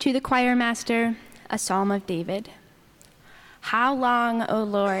To the choir master, a psalm of David. How long, O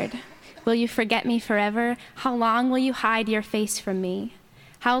Lord, will you forget me forever? How long will you hide your face from me?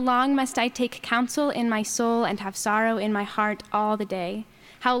 How long must I take counsel in my soul and have sorrow in my heart all the day?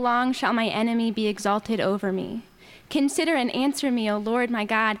 How long shall my enemy be exalted over me? Consider and answer me, O Lord my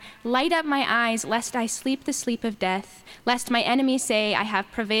God. Light up my eyes, lest I sleep the sleep of death, lest my enemies say, I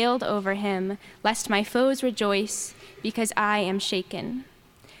have prevailed over him, lest my foes rejoice, because I am shaken.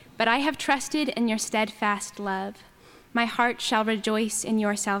 But I have trusted in your steadfast love. My heart shall rejoice in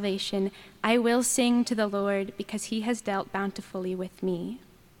your salvation. I will sing to the Lord, because he has dealt bountifully with me.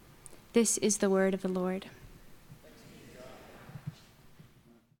 This is the word of the Lord.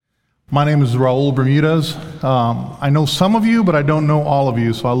 My name is Raul Bermudez. I know some of you, but I don't know all of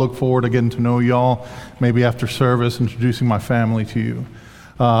you, so I look forward to getting to know y'all, maybe after service, introducing my family to you.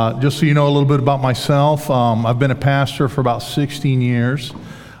 Just so you know a little bit about myself, I've been a pastor for about 16 years.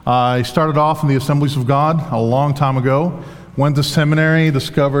 I started off in the Assemblies of God a long time ago, went to seminary,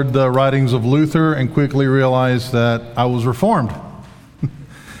 discovered the writings of Luther, and quickly realized that I was Reformed.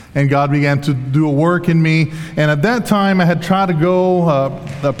 And God began to do a work in me. And at that time, I had tried to go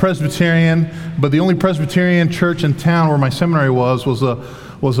a Presbyterian, but the only Presbyterian church in town where my seminary was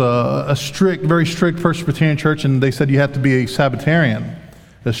a strict, very strict Presbyterian church, and they said you had to be a Sabbatarian,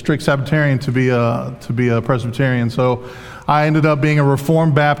 a strict Sabbatarian to be a Presbyterian. So I ended up being a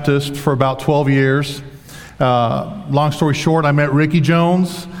Reformed Baptist for about 12 years. Long story short, I met Ricky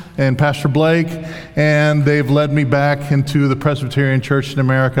Jones and Pastor Blake, and they've led me back into the Presbyterian Church in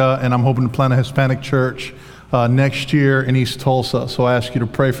America, and I'm hoping to plant a Hispanic church next year in East Tulsa. So I ask you to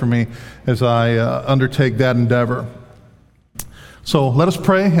pray for me as I undertake that endeavor. So let us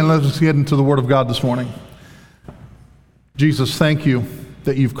pray, and let us get into the Word of God this morning. Jesus, thank you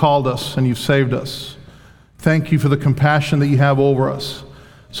that you've called us and you've saved us. Thank you for the compassion that you have over us.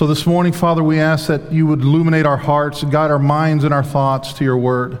 So this morning, Father, we ask that you would illuminate our hearts, guide our minds and our thoughts to your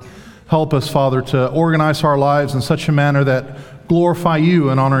word. Help us, Father, to organize our lives in such a manner that glorify you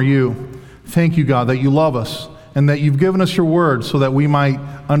and honor you. Thank you, God, that you love us and that you've given us your word so that we might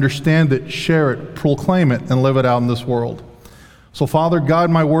understand it, share it, proclaim it, and live it out in this world. So, Father, guide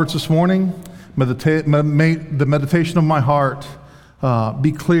my words this morning. May the meditation of my heart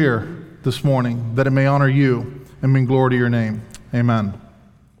be clear this morning, that it may honor you and bring glory to your name. Amen.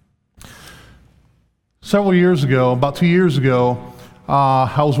 Several years ago, about 2 years ago,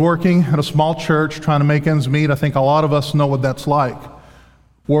 I was working at a small church trying to make ends meet. I think a lot of us know what that's like,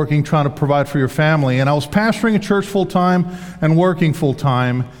 working, trying to provide for your family. And I was pastoring a church full-time and working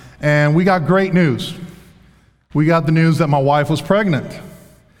full-time, and we got great news. We got the news that my wife was pregnant.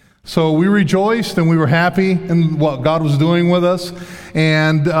 So we rejoiced and we were happy in what God was doing with us.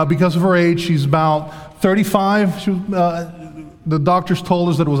 And because of her age, she's about 35. The doctors told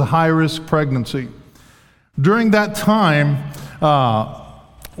us that it was a high-risk pregnancy. During that time,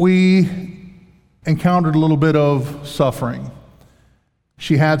 we encountered a little bit of suffering.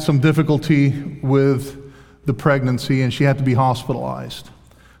 She had some difficulty with the pregnancy and she had to be hospitalized.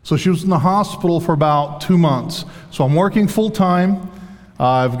 So she was in the hospital for about 2 months. So I'm working full-time.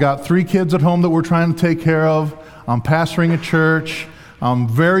 I've got 3 kids at home that we're trying to take care of. I'm pastoring a church. I'm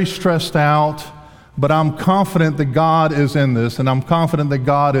very stressed out, but I'm confident that God is in this, and I'm confident that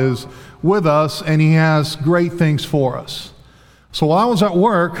God is with us, and he has great things for us. So while I was at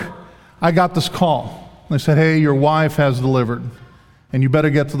work, I got this call. They said, hey, your wife has delivered, and you better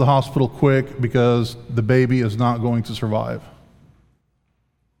get to the hospital quick because the baby is not going to survive.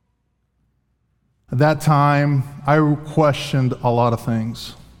 At that time, I questioned a lot of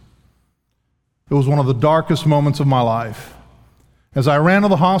things. It was one of the darkest moments of my life. As I ran to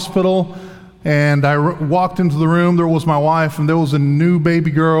the hospital and I walked into the room, there was my wife, and there was a new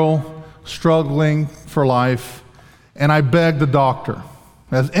baby girl struggling for life. And I begged the doctor,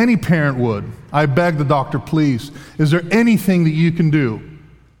 as any parent would, I begged the doctor, please, is there anything that you can do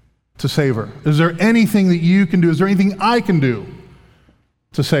to save her? Is there anything that you can do? Is there anything I can do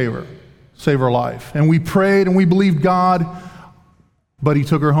to save her? Save her life. And we prayed and we believed God, but he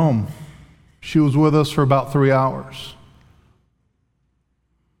took her home. She was with us for about 3 hours.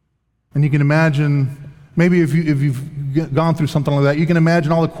 And you can imagine, maybe if you've gone through something like that, you can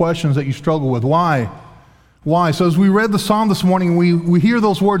imagine all the questions that you struggle with. Why? Why? So as we read the psalm this morning, we hear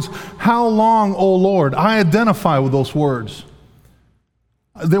those words, how long, O Lord? I identify with those words.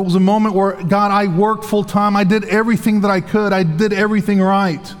 There was a moment where, God, I worked full time. I did everything that I could. I did everything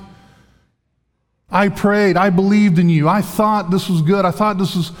right. I prayed. I believed in you. I thought this was good. I thought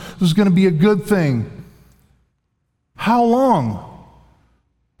this was going to be a good thing. How long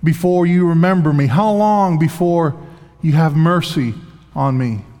before you remember me? How long before you have mercy on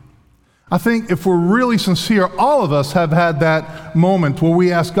me? I think if we're really sincere, all of us have had that moment where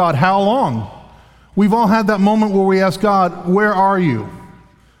we ask God, how long? We've all had that moment where we ask God, where are you?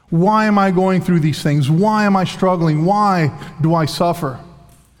 Why am I going through these things? Why am I struggling? Why do I suffer?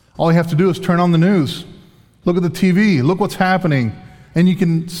 All you have to do is turn on the news, look at the TV, look what's happening, and you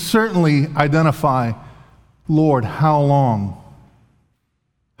can certainly identify, Lord, how long?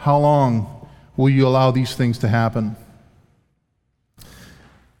 How long will you allow these things to happen?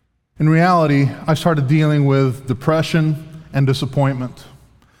 In reality, I started dealing with depression and disappointment.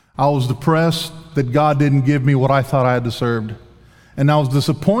 I was depressed that God didn't give me what I thought I had deserved. And I was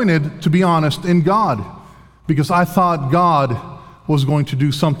disappointed, to be honest, in God, because I thought God was going to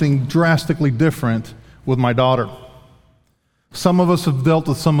do something drastically different with my daughter. Some of us have dealt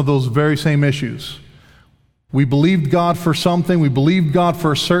with some of those very same issues. We believed God for something, we believed God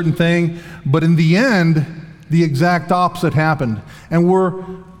for a certain thing, but in the end, the exact opposite happened. And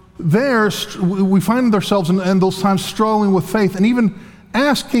we find ourselves in those times struggling with faith and even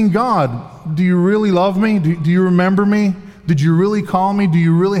asking God, do you really love me? Do you remember me? Did you really call me? Do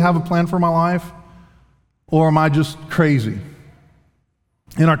you really have a plan for my life? Or am I just crazy?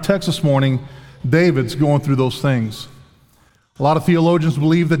 In our text this morning, David's going through those things. A lot of theologians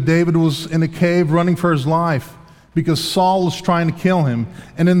believe that David was in a cave running for his life because Saul was trying to kill him.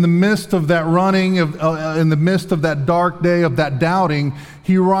 And in the midst of that running, in the midst of that dark day, of that doubting,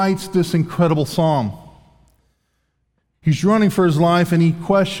 he writes this incredible psalm. He's running for his life and he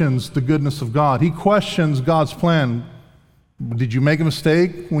questions the goodness of God. He questions God's plan. Did you make a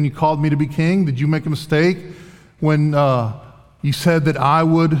mistake when you called me to be king? Did you make a mistake when you said that I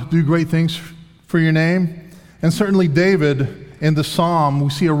would do great things for your name? And certainly David, in the psalm,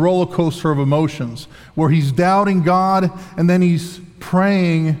 we see a roller coaster of emotions where he's doubting God and then he's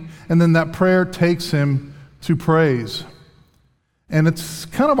praying, and then that prayer takes him to praise. And it's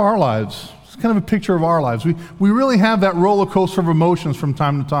kind of our lives. It's kind of a picture of our lives. We really have that roller coaster of emotions from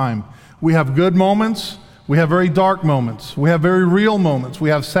time to time. We have good moments. We have very dark moments. We have very real moments. We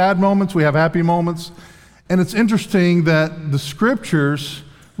have sad moments. We have happy moments. And it's interesting that the scriptures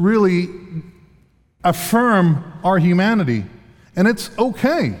really affirm our humanity. And it's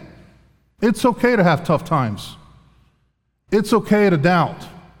okay. It's okay to have tough times. It's okay to doubt.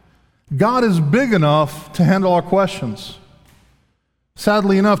 God is big enough to handle our questions.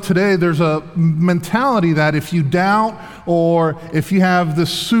 Sadly enough, today there's a mentality that if you doubt or if you have this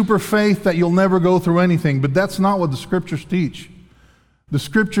super faith that you'll never go through anything, but that's not what the scriptures teach. The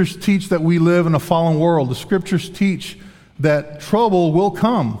scriptures teach that we live in a fallen world. The scriptures teach that trouble will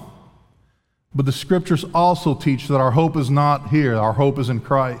come. But the scriptures also teach that our hope is not here. Our hope is in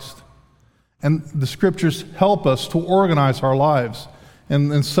Christ. And the scriptures help us to organize our lives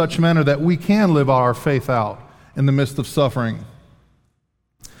in such manner that we can live our faith out in the midst of suffering.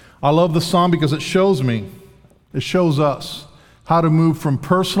 I love the psalm because it shows us how to move from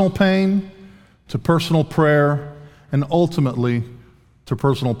personal pain to personal prayer and ultimately to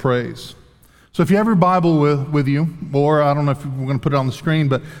personal praise. So if you have your Bible with you, or I don't know if we're going to put it on the screen,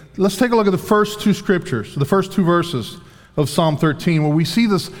 but let's take a look at the first two scriptures, the first two verses of Psalm 13, where we see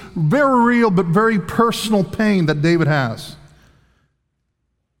this very real but very personal pain that David has.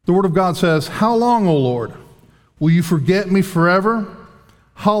 The Word of God says, "How long, O Lord, will you forget me forever?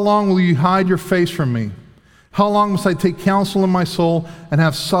 How long will you hide your face from me? How long must I take counsel in my soul and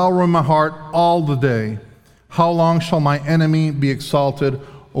have sorrow in my heart all the day? How long shall my enemy be exalted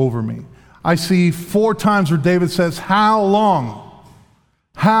over me?" I see 4 times where David says, how long?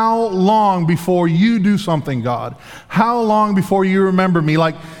 How long before you do something, God? How long before you remember me?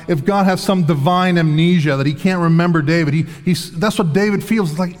 Like if God has some divine amnesia that he can't remember David. That's what David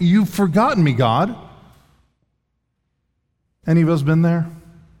feels. It's like, you've forgotten me, God. Any of us been there?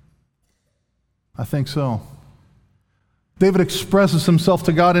 I think so. David expresses himself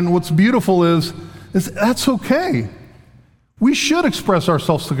to God, and what's beautiful is that's okay. We should express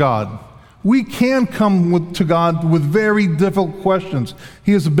ourselves to God. We can come to God with very difficult questions.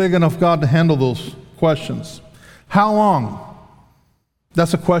 He is a big enough God to handle those questions. How long?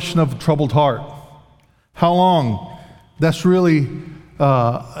 That's a question of a troubled heart. How long? That's really,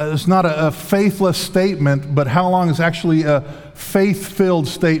 it's not a faithless statement, but how long is actually a faith-filled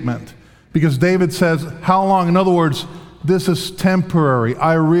statement. Because David says, how long? In other words, this is temporary.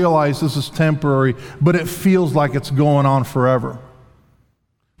 I realize this is temporary, but it feels like it's going on forever.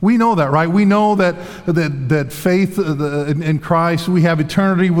 We know that, right? We know that faith in Christ, we have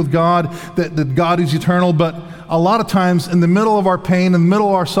eternity with God, that God is eternal, but a lot of times in the middle of our pain, in the middle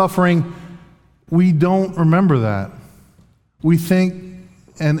of our suffering, we don't remember that. We think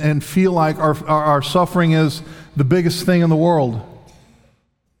and feel like our suffering is the biggest thing in the world.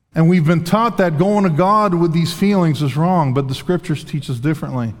 And we've been taught that going to God with these feelings is wrong, but the scriptures teach us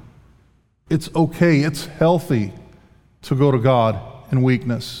differently. It's okay, it's healthy to go to God in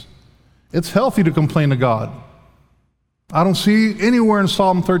weakness. It's healthy to complain to God. I don't see anywhere in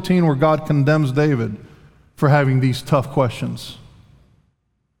Psalm 13 where God condemns David for having these tough questions.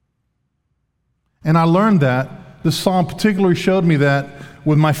 And I learned that. This psalm particularly showed me that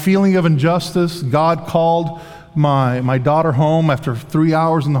with my feeling of injustice, God called my daughter home after 3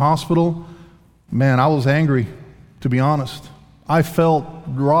 hours in the hospital. Man, I was angry, to be honest. I felt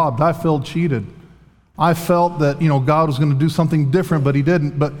robbed. I felt cheated. I felt that, God was going to do something different, but he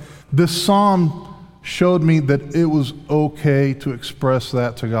didn't. But this psalm showed me that it was okay to express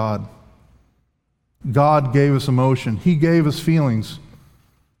that to God. God gave us emotion. He gave us feelings.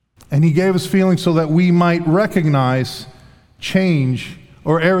 And he gave us feelings so that we might recognize change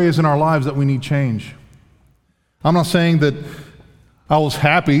or areas in our lives that we need change. I'm not saying that I was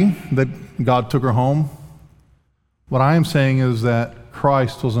happy that God took her home. What I am saying is that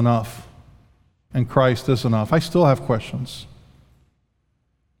Christ was enough, and Christ is enough. I still have questions,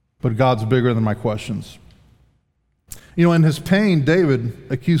 but God's bigger than my questions. In his pain, David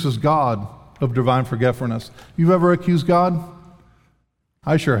accuses God of divine forgetfulness. You've ever accused God?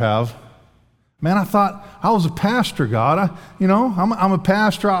 I sure have. Man, I thought I was a pastor, God. I'm a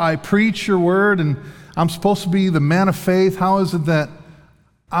pastor. I preach your word, and I'm supposed to be the man of faith. How is it that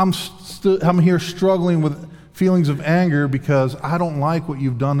I'm here struggling with feelings of anger because I don't like what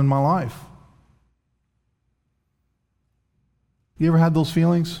you've done in my life? You ever had those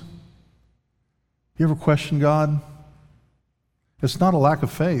feelings? You ever question God? It's not a lack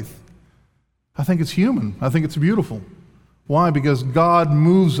of faith. I think it's human. I think it's beautiful. Why? Because God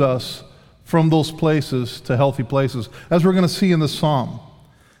moves us from those places to healthy places, as we're going to see in this psalm.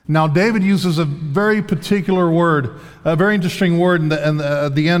 Now, David uses a very particular word, a very interesting word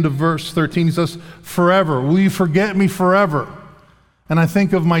at the end of verse 13. He says, forever. Will you forget me forever? And I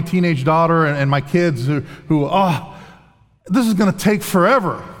think of my teenage daughter and my kids who this is going to take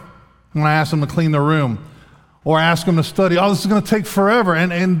forever. When I ask them to clean their room or ask them to study, this is going to take forever.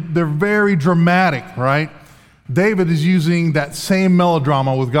 And they're very dramatic, right? David is using that same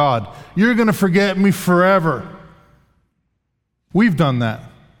melodrama with God. You're going to forget me forever. We've done that.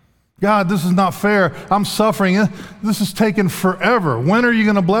 God, this is not fair. I'm suffering. This is taking forever. When are you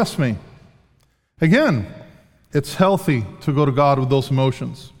going to bless me? Again, it's healthy to go to God with those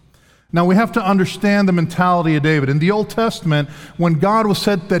emotions. Now, we have to understand the mentality of David. In the Old Testament, when God was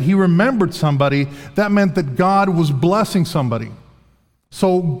said that he remembered somebody, that meant that God was blessing somebody.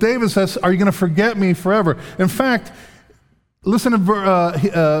 So David says, are you going to forget me forever? In fact, listen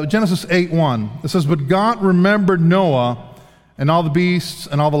to Genesis 8:1. It says, but God remembered Noah and all the beasts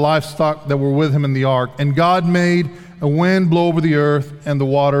and all the livestock that were with him in the ark. And God made a wind blow over the earth, and the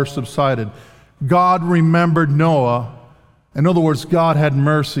water subsided. God remembered Noah. In other words, God had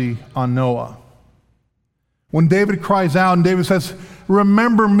mercy on Noah. When David cries out and David says,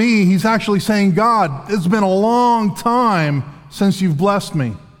 remember me, he's actually saying, God, it's been a long time since you've blessed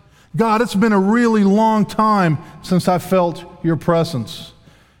me. God, it's been a really long time since I felt your presence.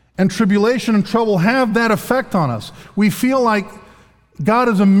 And tribulation and trouble have that effect on us. We feel like God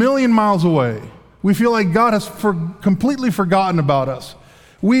is a million miles away. We feel like God has completely forgotten about us.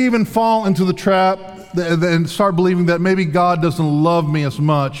 We even fall into the trap and start believing that maybe God doesn't love me as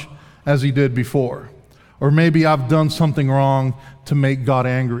much as he did before. Or maybe I've done something wrong to make God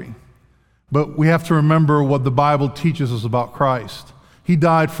angry. But we have to remember what the Bible teaches us about Christ. He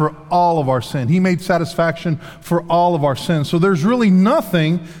died for all of our sin. He made satisfaction for all of our sins. So there's really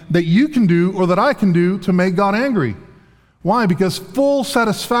nothing that you can do or that I can do to make God angry. Why? Because full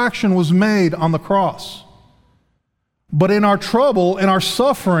satisfaction was made on the cross. But in our trouble, in our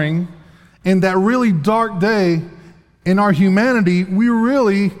suffering, in that really dark day, in our humanity, we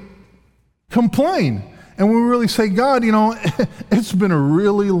really complain. And we really say, God, it's been a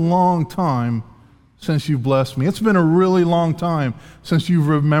really long time since you've blessed me. It's been a really long time since you've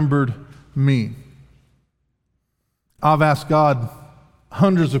remembered me. I've asked God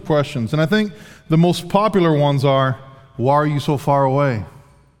hundreds of questions, and I think the most popular ones are, why are you so far away?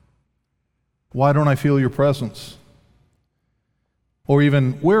 Why don't I feel your presence? Or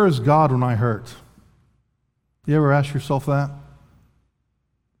even, where is God when I hurt? You ever ask yourself that?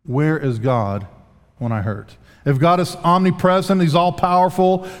 Where is God when I hurt? If God is omnipresent, he's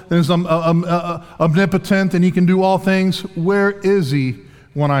all-powerful, then he's omnipotent, and he can do all things, where is he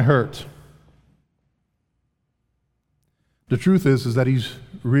when I hurt? The truth is that he's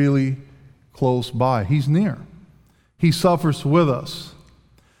really close by. He's near. He suffers with us.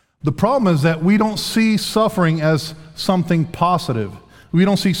 The problem is that we don't see suffering as something positive. We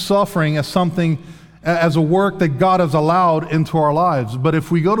don't see suffering as something, as a work that God has allowed into our lives. But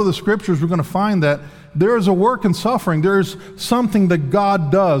if we go to the scriptures, we're going to find that there is a work in suffering. There is something that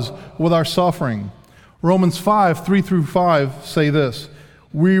God does with our suffering. Romans 5:3-5 say this: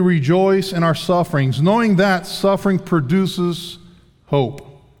 we rejoice in our sufferings, knowing that suffering produces hope.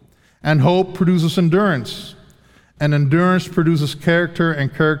 And hope produces endurance. And endurance produces character,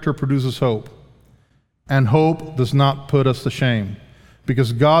 and character produces hope. And hope does not put us to shame,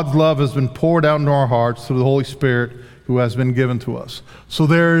 because God's love has been poured out into our hearts through the Holy Spirit who has been given to us. So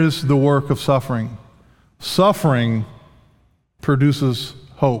there is the work of suffering. Suffering produces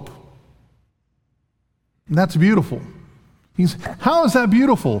hope. And that's beautiful. How is that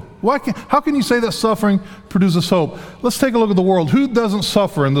beautiful? How can you say that suffering produces hope? Let's take a look at the world. Who doesn't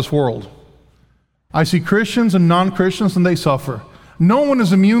suffer in this world? I see Christians and non-Christians, and they suffer. No one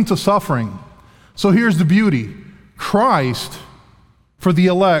is immune to suffering. So here's the beauty. Christ, for the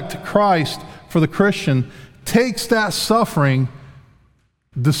elect, Christ, for the Christian, takes that suffering,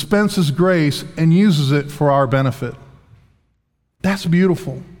 dispenses grace, and uses it for our benefit. That's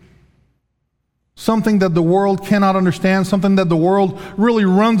beautiful. Something that the world cannot understand, something that the world really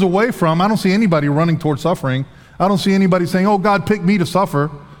runs away from. I don't see anybody running towards suffering. I don't see anybody saying, oh, God picked me to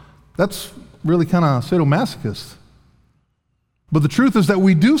suffer. That's really kind of sadomasochist. But the truth is that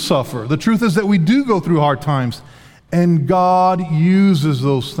we do suffer. The truth is that we do go through hard times. And God uses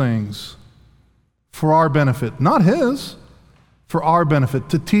those things for our benefit, not His, for our benefit,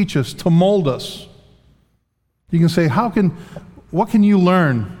 to teach us, to mold us. You can say, what can you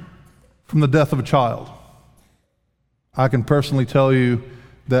learn from the death of a child? I can personally tell you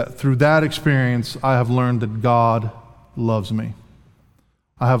that through that experience, I have learned that God loves me.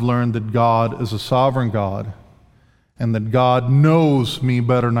 I have learned that God is a sovereign God, and that God knows me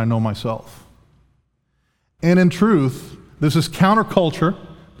better than I know myself. And in truth, this is counterculture.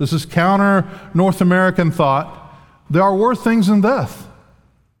 This is counter North American thought. There are worse things than death.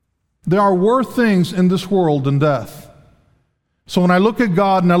 There are worse things in this world than death. So when I look at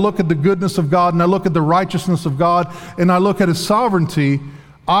God, and I look at the goodness of God, and I look at the righteousness of God, and I look at His sovereignty,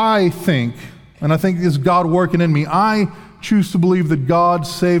 I think, and I think it's God working in me, I choose to believe that God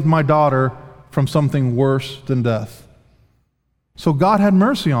saved my daughter from something worse than death. So God had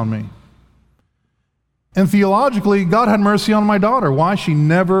mercy on me. And theologically, God had mercy on my daughter. Why? She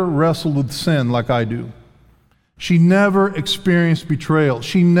never wrestled with sin like I do. She never experienced betrayal.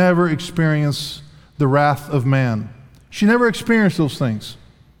 She never experienced the wrath of man. She never experienced those things.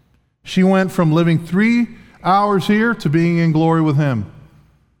 She went from living 3 hours here to being in glory with Him.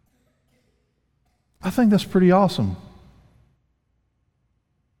 I think that's pretty awesome.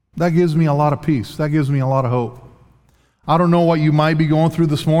 That gives me a lot of peace. That gives me a lot of hope. I don't know what you might be going through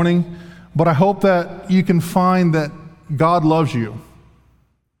this morning, but I hope that you can find that God loves you.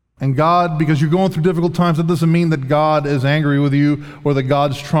 And God, because you're going through difficult times, that doesn't mean that God is angry with you or that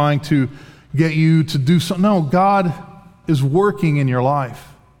God's trying to get you to do something. No, God is working in your life.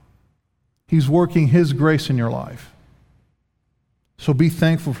 He's working His grace in your life. So be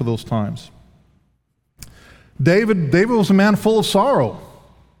thankful for those times. David was a man full of sorrow.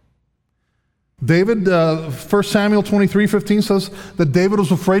 David, 1 Samuel 23:15 says that David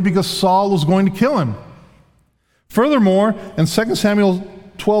was afraid because Saul was going to kill him. Furthermore, in 2 Samuel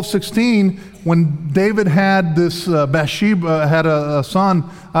 12:16, when David had this Bathsheba, had a son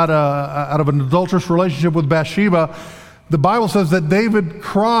out of an adulterous relationship with Bathsheba, the Bible says that David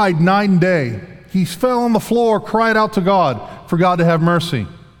cried night and day. He fell on the floor, cried out to God for God to have mercy.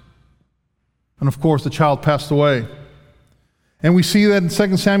 And of course, the child passed away. And we see that in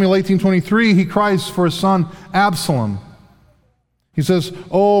 2 Samuel 18:23, he cries for his son Absalom. He says,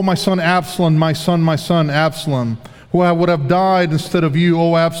 "Oh, my son Absalom, my son, Absalom, who I would have died instead of you,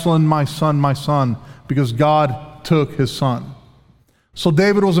 O Absalom, my son," because God took his son. So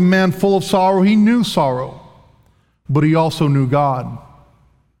David was a man full of sorrow. He knew sorrow, but he also knew God.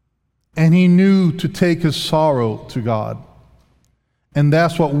 And he knew to take his sorrow to God. And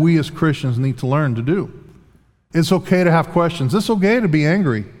that's what we as Christians need to learn to do. It's okay to have questions. It's okay to be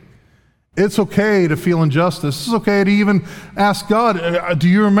angry. It's okay to feel injustice. It's okay to even ask God, do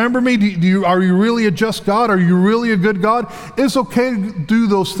you remember me? Are you really a just God? Are you really a good God? It's okay to do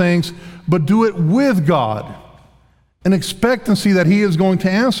those things, but do it with God in expectancy that He is going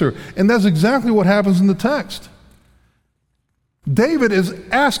to answer. And that's exactly what happens in the text. David is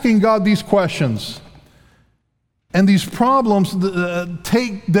asking God these questions. And these problems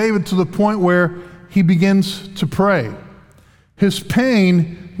take David to the point where he begins to pray. His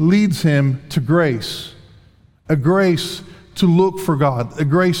pain leads him to grace, a grace to look for God, a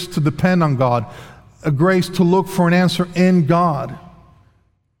grace to depend on God, a grace to look for an answer in God.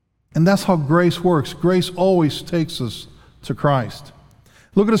 And that's how grace works. Grace always takes us to Christ.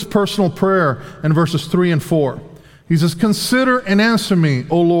 Look at his personal prayer in verses 3 and 4. He says, "Consider and answer me,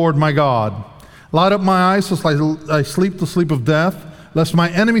 O Lord my God. Light up my eyes lest I sleep the sleep of death, lest my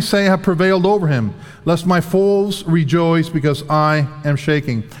enemies say I have prevailed over him, lest my foes rejoice because I am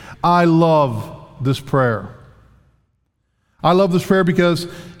shaking." I love this prayer. I love this prayer because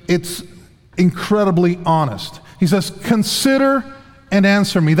it's incredibly honest. He says, "Consider and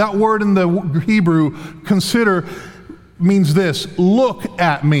answer me." That word in the Hebrew, consider, means this: look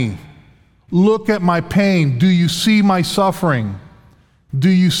at me. Look at my pain. Do you see my suffering? Do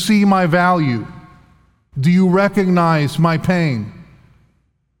you see my value? Do you recognize my pain?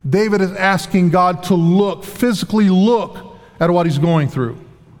 David is asking God to look, physically look at what he's going through.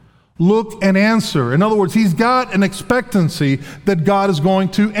 Look and answer. In other words, he's got an expectancy that God is going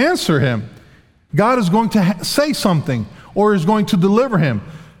to answer him. God is going to say something or is going to deliver him.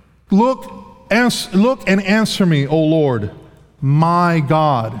 Look and answer me, O Lord, my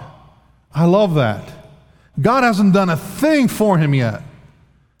God. I love that. God hasn't done a thing for him yet.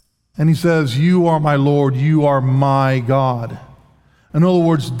 And he says, "You are my Lord, you are my God." In other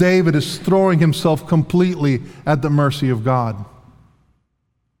words, David is throwing himself completely at the mercy of God.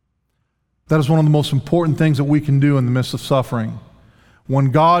 That is one of the most important things that we can do in the midst of suffering.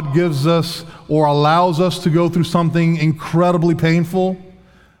 When God gives us or allows us to go through something incredibly painful,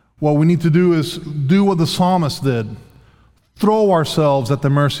 what we need to do is do what the psalmist did. Throw ourselves at the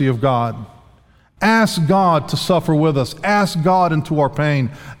mercy of God. Ask God to suffer with us. Ask God into our pain.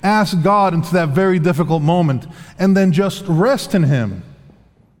 Ask God into that very difficult moment, and then just rest in him.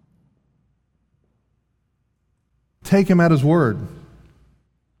 Take him at his word.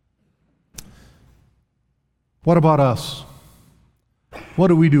 What about us? What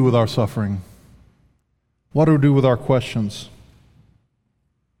do we do with our suffering? What do we do with our questions?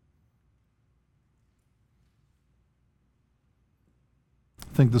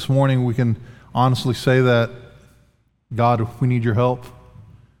 I think this morning we can honestly say that, God, we need your help.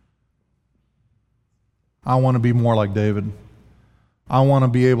 I want to be more like David. I want to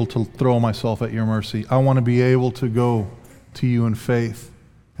be able to throw myself at your mercy. I want to be able to go to you in faith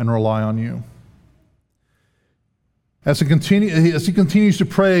and rely on you. As he continues to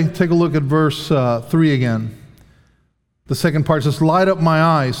pray, take a look at verse 3 again. The second part says, "Light up my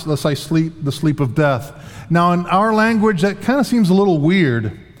eyes, lest I sleep the sleep of death." Now, in our language, that kind of seems a little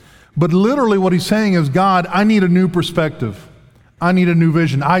weird, but literally what he's saying is, God, I need a new perspective. I need a new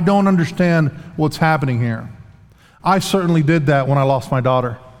vision. I don't understand what's happening here. I certainly did that when I lost my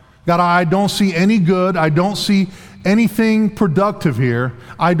daughter. God, I don't see any good. I don't see anything productive here.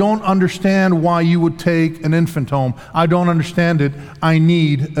 I don't understand why you would take an infant home. I don't understand it. I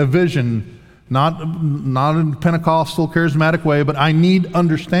need a vision. Not in a Pentecostal, charismatic way, but I need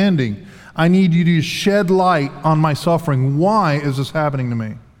understanding. I need you to shed light on my suffering. Why is this happening to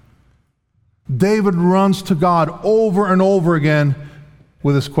me? David runs to God over and over again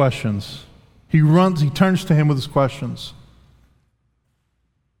with his questions. He turns to him with his questions.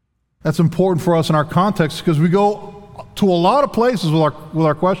 That's important for us in our context because we go to a lot of places with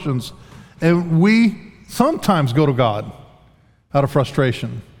our questions, and we sometimes go to God out of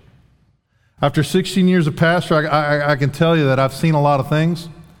frustration. After 16 years of pastor, I can tell you that I've seen a lot of things.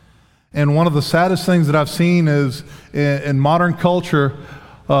 And one of the saddest things that I've seen is in modern culture,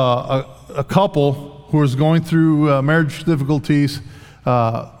 a couple who is going through marriage difficulties,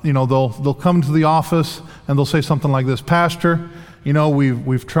 they'll come to the office and they'll say something like this: "Pastor,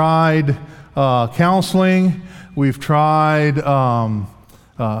 we've tried counseling, we've tried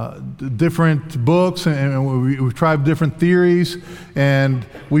different books, and we've tried different theories, and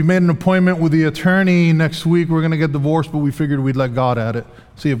we made an appointment with the attorney next week. We're going to get divorced, but we figured we'd let God at it,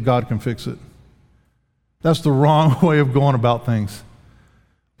 see if God can fix it." That's the wrong way of going about things.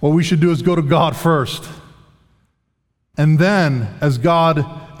 What we should do is go to God first. And then, as God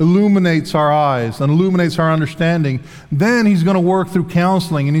illuminates our eyes and illuminates our understanding, then he's going to work through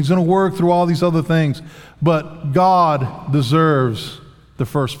counseling and he's going to work through all these other things. But God deserves the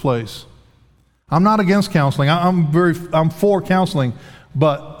first place. I'm not against counseling. I'm for counseling.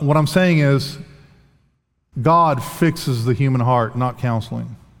 But what I'm saying is, God fixes the human heart, not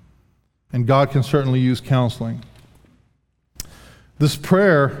counseling. And God can certainly use counseling. This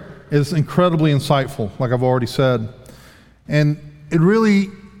prayer is incredibly insightful, like I've already said. And it really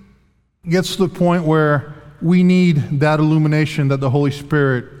gets to the point where we need that illumination that the Holy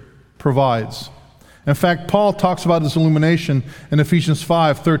Spirit provides. In fact, Paul talks about this illumination in Ephesians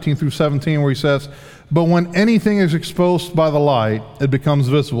 5:13 through 17, where he says, "But when anything is exposed by the light, it becomes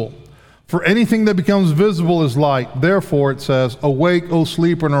visible. For anything that becomes visible is light. Therefore, it says, awake, O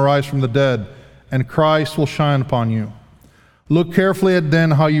sleeper, and arise from the dead, and Christ will shine upon you. Look carefully at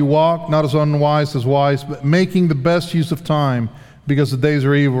then how you walk, not as unwise as wise, but making the best use of time, because the days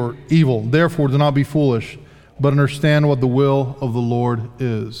are evil. Therefore, do not be foolish, but understand what the will of the Lord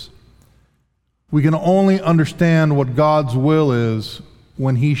is. We can only understand what God's will is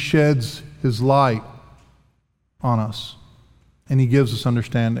when He sheds His light on us, and He gives us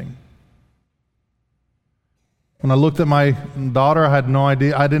understanding. When I looked at my daughter, I had no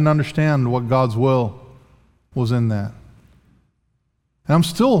idea. I didn't understand what God's will was in that. And I'm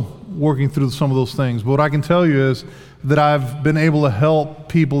still working through some of those things. But what I can tell you is that I've been able to help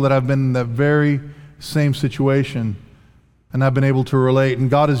people that have been in that very same situation, and I've been able to relate. And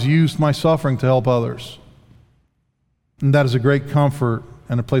God has used my suffering to help others. And that is a great comfort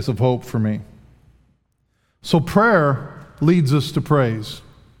and a place of hope for me. So prayer leads us to praise.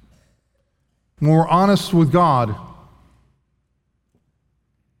 When we're honest with God,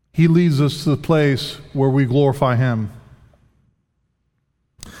 He leads us to the place where we glorify Him.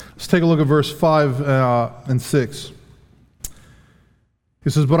 Let's take a look at verse 5 and 6. He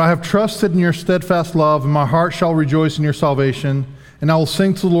says, but I have trusted in your steadfast love, and my heart shall rejoice in your salvation, and I will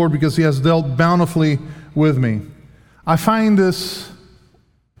sing to the Lord because He has dealt bountifully with me. I find this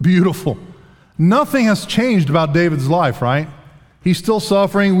beautiful. Nothing has changed about David's life, right? He's still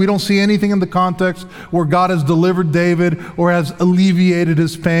suffering. We don't see anything in the context where God has delivered David or has alleviated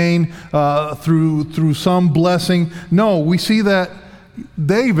his pain through some blessing. No, we see that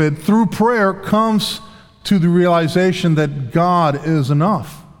David, through prayer, comes to the realization that God is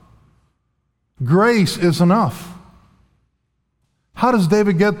enough. Grace is enough. How does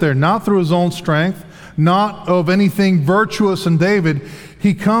David get there? Not through his own strength, not of anything virtuous in David.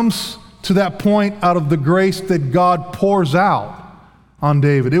 He comes to that point out of the grace that God pours out on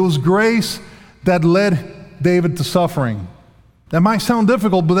David. It was grace that led David to suffering. That might sound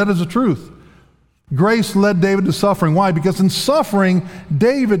difficult, but that is the truth. Grace led David to suffering. Why? Because in suffering,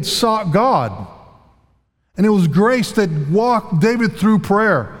 David sought God. And it was grace that walked David through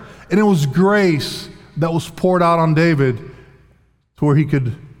prayer. And it was grace that was poured out on David to where he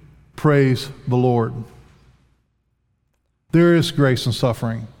could praise the Lord. There is grace in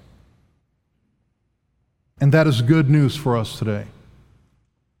suffering. And that is good news for us today.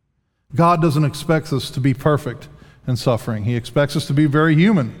 God doesn't expect us to be perfect in suffering. He expects us to be very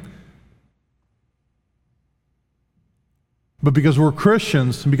human. But because we're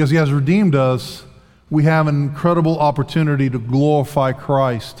Christians and because He has redeemed us, we have an incredible opportunity to glorify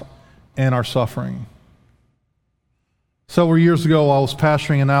Christ in our suffering. Several years ago, I was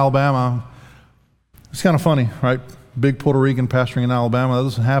pastoring in Alabama. It's kind of funny, right? Big Puerto Rican pastoring in Alabama. That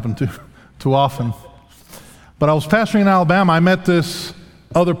doesn't happen too often. But I was pastoring in Alabama. I met this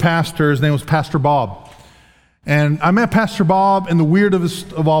other pastor. His name was Pastor Bob. And I met Pastor Bob in the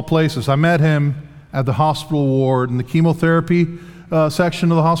weirdest of all places. I met him at the hospital ward in the chemotherapy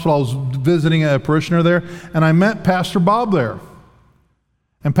section of the hospital. I was visiting a parishioner there, and I met Pastor Bob there.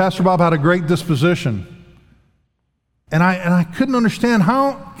 And Pastor Bob had a great disposition. And I couldn't understand,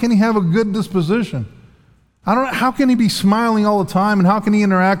 how can he have a good disposition? I don't know, how can he be smiling all the time, and how can he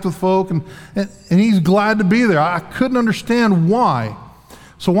interact with folk, and he's glad to be there. I couldn't understand why.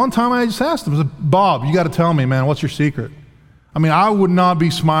 So one time I just asked him, I said, Bob, you got to tell me, man, what's your secret? I mean, I would not be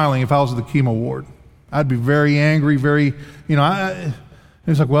smiling if I was at the chemo ward. I'd be very angry, very,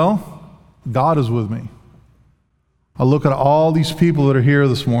 he's like, well, God is with me. I look at all these people that are here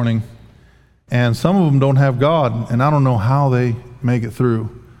this morning, and some of them don't have God, and I don't know how they make it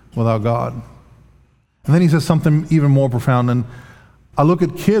through without God. And then he says something even more profound, and I look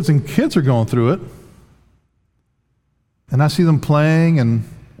at kids, and kids are going through it, and I see them playing and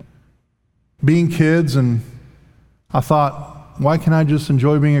being kids, and I thought, why can't I just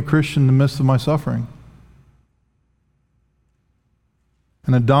enjoy being a Christian in the midst of my suffering?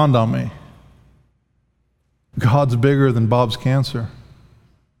 And it dawned on me, God's bigger than Bob's cancer.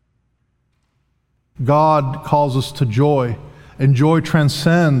 God calls us to joy, and joy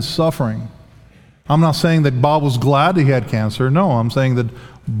transcends suffering. I'm not saying that Bob was glad he had cancer. No, I'm saying that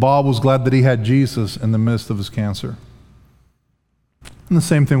Bob was glad that he had Jesus in the midst of his cancer. And the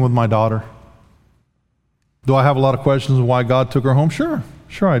same thing with my daughter. Do I have a lot of questions on why God took her home? Sure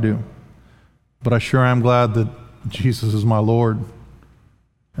I do. But I sure am glad that Jesus is my Lord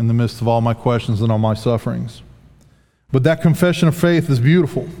in the midst of all my questions and all my sufferings. But that confession of faith is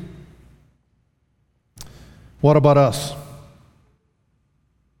beautiful. What about us?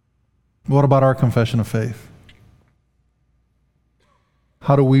 What about our confession of faith?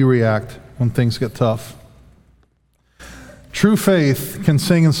 How do we react when things get tough? True faith can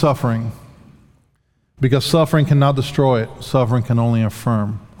sing in suffering. Because suffering cannot destroy it. Suffering can only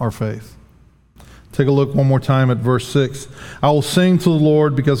affirm our faith. Take a look one more time at verse 6. I will sing to the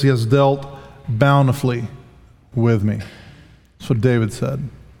Lord because he has dealt bountifully with me. That's what David said.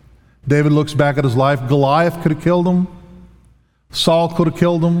 David looks back at his life. Goliath could have killed him. Saul could have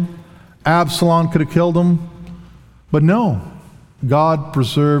killed him. Absalom could have killed him. But no, God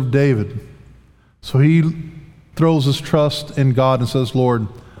preserved David. So he throws his trust in God and says, Lord,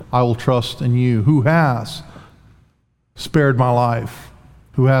 I will trust in you, who has spared my life,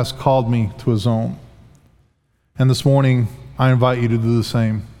 who has called me to his own. And this morning, I invite you to do the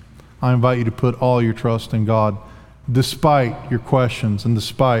same. I invite you to put all your trust in God, despite your questions and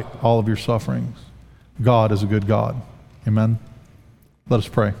despite all of your sufferings. God is a good God. Amen. Let us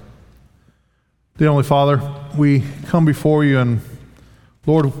pray. Dear Heavenly Father, we come before you, and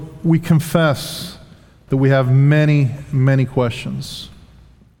Lord, we confess that we have many, many questions.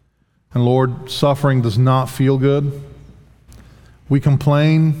 And Lord, suffering does not feel good. We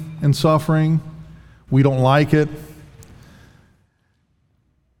complain in suffering. We don't like it.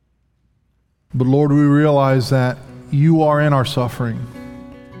 But Lord, we realize that you are in our suffering.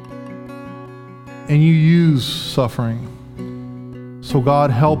 And you use suffering. So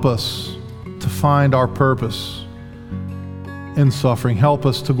God, help us to find our purpose in suffering. Help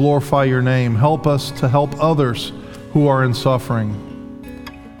us to glorify your name. Help us to help others who are in suffering.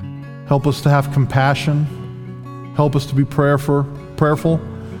 Help us to have compassion. Help us to be prayerful,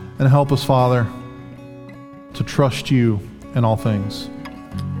 and help us, Father, to trust you in all things.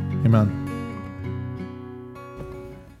 Amen.